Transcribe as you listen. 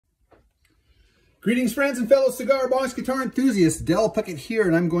Greetings, friends and fellow cigar box guitar enthusiasts. Del Puckett here,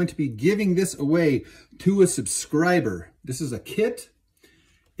 and I'm going to be giving this away to a subscriber. This is a kit.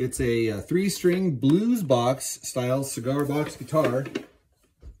 It's a 3-string blues box style cigar box guitar,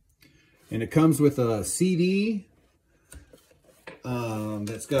 and it comes with a CD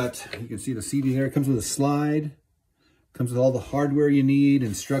that's got, you can see the CD there. It comes with a slide. Comes with all the hardware you need,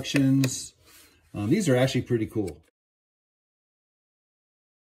 instructions. These are actually pretty cool.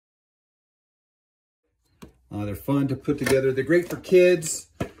 They're fun to put together. They're great for kids.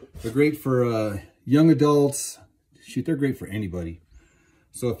 They're great for young adults. Shoot, they're great for anybody.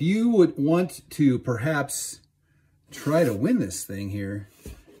 So if you would want to perhaps try to win this thing here,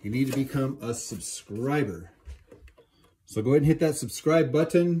 you need to become a subscriber. So go ahead and hit that subscribe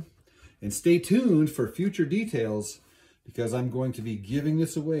button and stay tuned for future details, because I'm going to be giving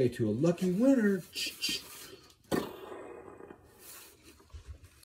this away to a lucky winner.